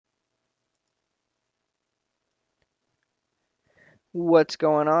What's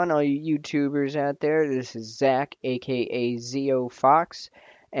going on, all you YouTubers out there? This is Zach, aka Zeo Fox,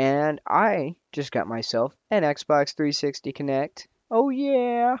 and I just got myself an Xbox 360 Kinect. Oh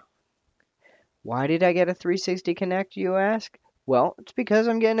yeah! Why did I get a 360 Kinect, you ask? Well, it's because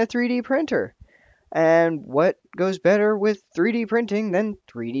I'm getting a 3D printer. And what goes better with 3D printing than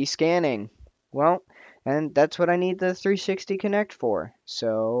 3D scanning? Well, and that's what I need the 360 Kinect for.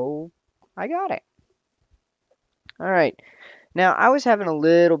 So, I got it. Alright. Now, I was having a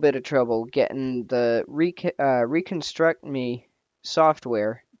little bit of trouble getting the reconstructme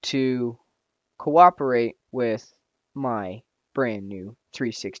software to cooperate with my brand new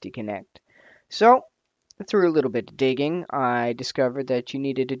 360 Connect. So, through a little bit of digging, I discovered that you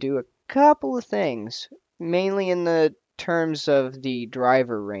needed to do a couple of things, mainly in the terms of the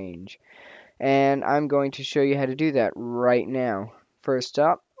driver range. And I'm going to show you how to do that right now. First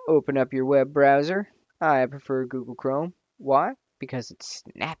up, open up your web browser. I prefer Google Chrome. Why? Because it's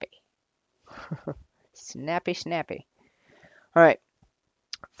snappy. Snappy, snappy. All right,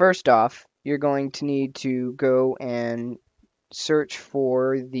 first off, you're going to need to go and search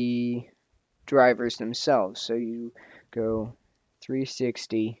for the drivers themselves. So you go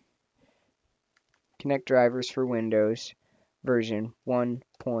 360 Connect drivers for Windows version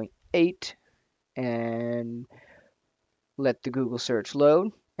 1.8 and let the Google search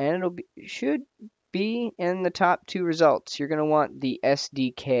load, and should be in the top two results. You're going to want the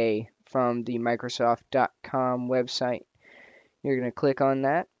SDK from the Microsoft.com website. You're going to click on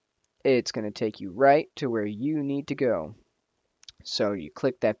that. It's going to take you right to where you need to go. So you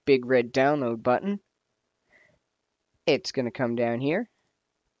click that big red download button. It's going to come down here.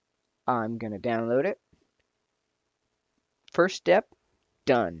 I'm going to download it. First step,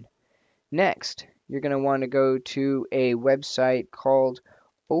 done. Next, you're going to want to go to a website called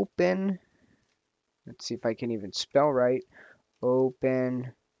Open. Let's see if I can even spell right.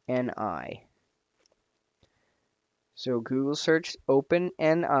 OpenNI. So Google search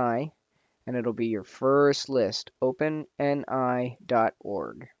OpenNI, and it'll be your first list, openni.org.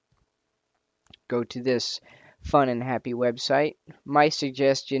 Go to this fun and happy website. My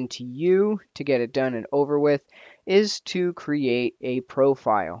suggestion to you to get it done and over with is to create a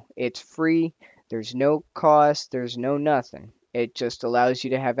profile. It's free, there's no cost, there's no nothing. It just allows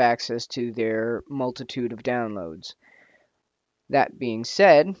you to have access to their multitude of downloads. That being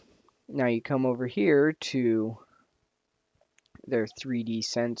said, now you come over here to their 3D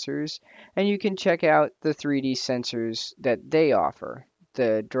sensors, and you can check out the 3D sensors that they offer,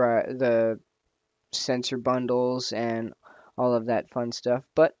 the sensor bundles and all of that fun stuff.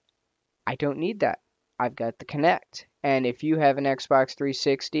 But I don't need that. I've got the Kinect, and if you have an Xbox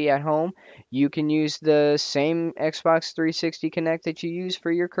 360 at home, you can use the same Xbox 360 Kinect that you use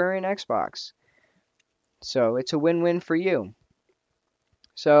for your current Xbox. So it's a win-win for you.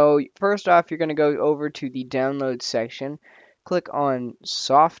 So first off, you're going to go over to the download section, click on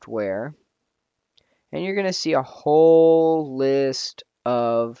software, and you're going to see a whole list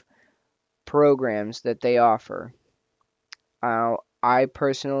of programs that they offer. I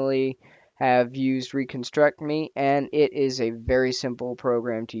personally have used reconstructme, and it is a very simple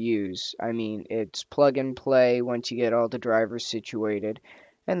program to use. I mean, it's plug and play once you get all the drivers situated,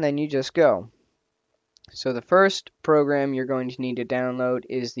 and then you just go. So the first program you're going to need to download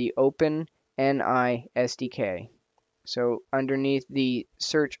is the OpenNI SDK. So underneath the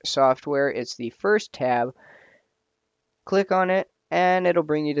search software, it's the first tab. Click on it and it'll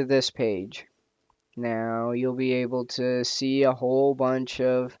bring you to this page. Now you'll be able to see a whole bunch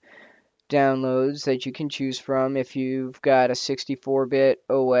of downloads that you can choose from. If you've got a 64-bit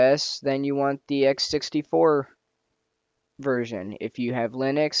OS, then you want the x64 version. If you have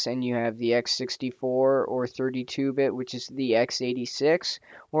Linux and you have the x64 or 32-bit, which is the x86,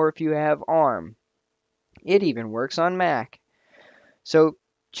 or if you have ARM. It even works on Mac. So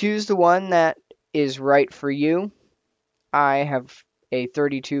choose the one that is right for you. I have a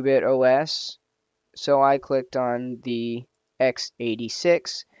 32-bit OS, so I clicked on the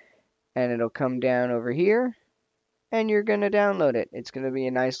x86, and it'll come down over here, and you're going to download it. It's going to be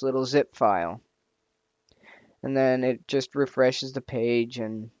a nice little zip file. And then it just refreshes the page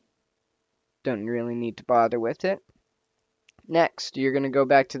and don't really need to bother with it. Next, you're going to go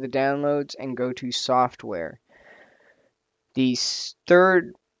back to the downloads and go to software. The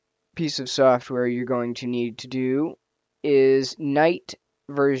third piece of software you're going to need to do is Night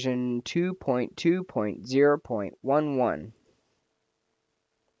version 2.2.0.11.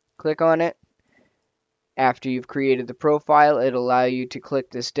 Click on it. After you've created the profile, it'll allow you to click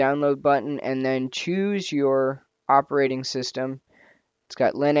this download button and then choose your operating system. It's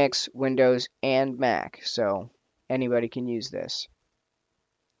got Linux, Windows, and Mac, so anybody can use this.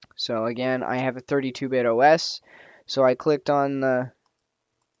 So again, I have a 32-bit OS, so I clicked on the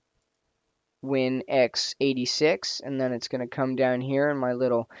Win x86, and then it's going to come down here in my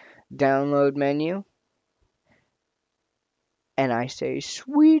little download menu, and I say,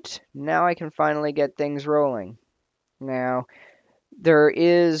 sweet, now I can finally get things rolling. Now, there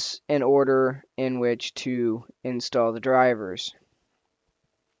is an order in which to install the drivers.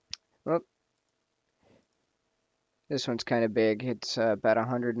 Oop, this one's kind of big. It's about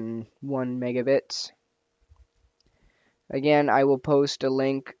 101 megabits. Again, I will post a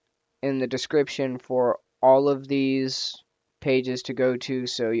link in the description for all of these pages to go to,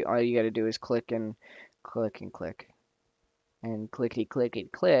 so all you got to do is click and click and click and clickety click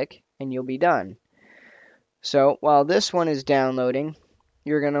and click, and you'll be done. So while this one is downloading,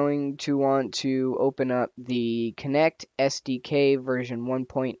 you're going to want to open up the Kinect SDK version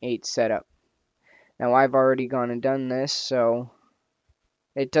 1.8 setup. Now I've already gone and done this, so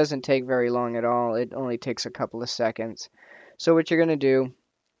it doesn't take very long at all. It only takes a couple of seconds. So what you're going to do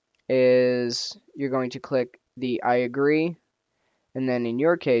is you're going to click the I agree, and then in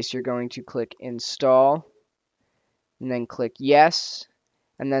your case you're going to click install, and then click yes,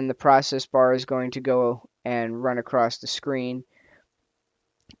 and then the process bar is going to go and run across the screen.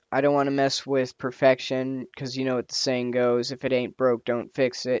 I don't want to mess with perfection, because you know what the saying goes, if it ain't broke, don't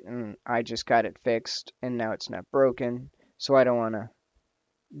fix it, and I just got it fixed, and now it's not broken, so I don't want to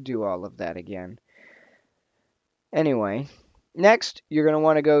do all of that again. Anyway, next, you're going to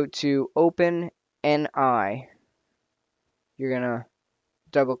want to go to OpenNI. You're going to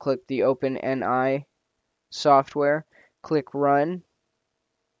double-click the OpenNI software, click Run,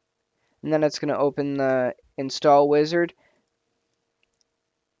 and then it's going to open the install wizard.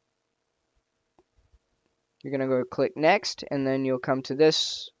 You're going to go click Next, and then you'll come to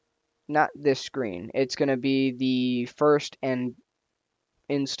this, not this screen. It's going to be the first and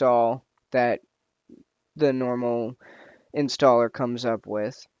install that the normal installer comes up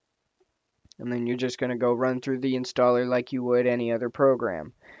with. And then you're just going to go run through the installer like you would any other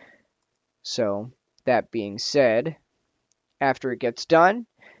program. So, that being said, after it gets done,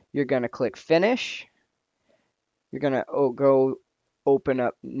 you're going to click Finish. You're going to go open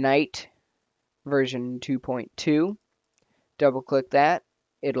up Night version 2.2. Double click that.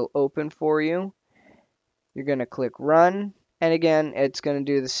 It'll open for you. You're going to click Run. And again, it's going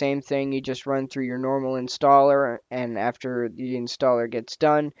to do the same thing. You just run through your normal installer, and after the installer gets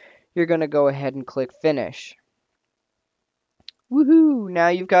done, you're going to go ahead and click Finish. Woohoo! Now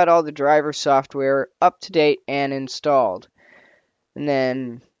you've got all the driver software up to date and installed. And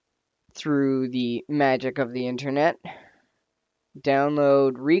then, through the magic of the internet,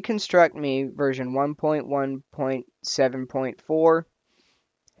 download reconstructme version 1.1.7.4.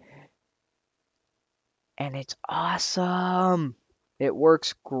 And it's awesome. It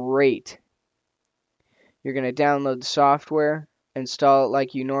works great. You're going to download the software, install it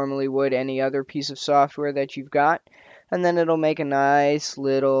like you normally would any other piece of software that you've got, and then it'll make a nice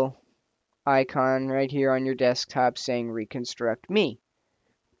little icon right here on your desktop saying Reconstruct Me.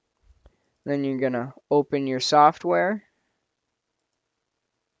 Then you're going to open your software,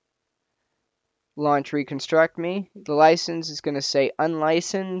 launch Reconstruct Me. The license is going to say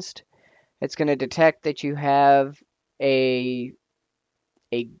unlicensed. It's going to detect that you have a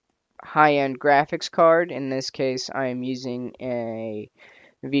high-end graphics card. In this case, I am using a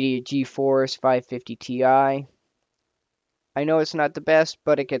NVIDIA GeForce 550 Ti. I know it's not the best,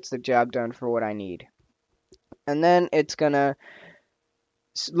 but it gets the job done for what I need. And then it's going to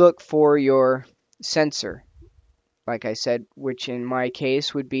look for your sensor, like I said, which in my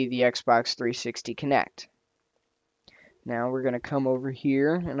case would be the Xbox 360 Kinect. Now we're going to come over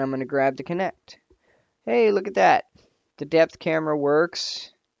here, and I'm going to grab the Kinect. Hey, look at that. The depth camera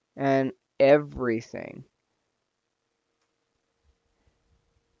works, and everything.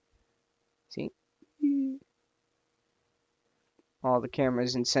 See? All the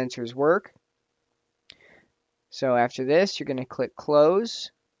cameras and sensors work. So after this, you're going to click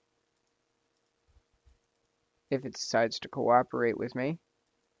Close, if it decides to cooperate with me.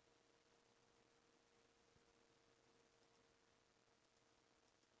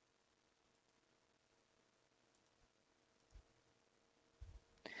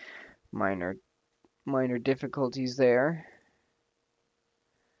 Minor difficulties there.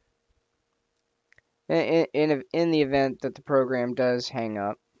 In the event that the program does hang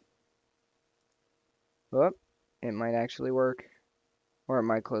up, whoop, it might actually work, or it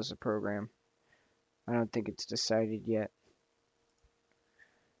might close the program. I don't think it's decided yet.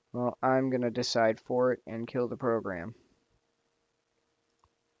 Well, I'm going to decide for it and kill the program.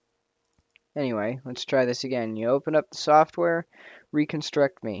 Anyway, let's try this again. You open up the software,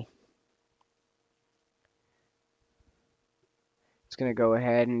 Reconstruct Me. going to go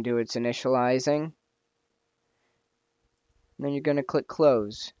ahead and do its initializing. And then you're going to click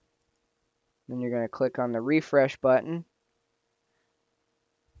close. Then you're going to click on the refresh button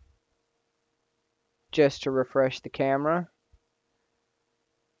just to refresh the camera.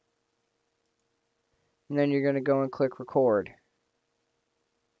 And then you're going to go and click record.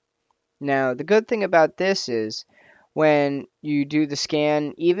 Now, the good thing about this is when you do the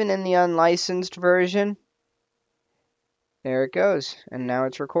scan, even in the unlicensed version, there it goes, and now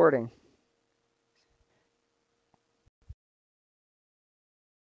it's recording.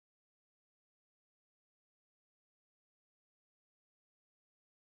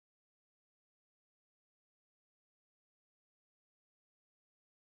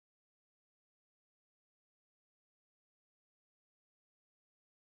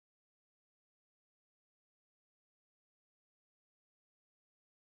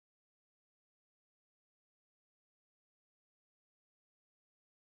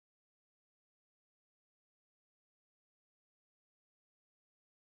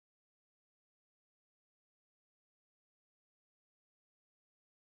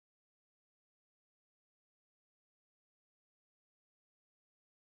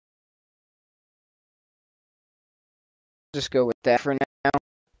 Just go with that for now.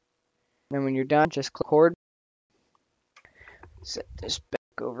 Then when you're done, just click record. Set this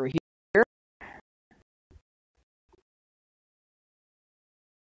back over here.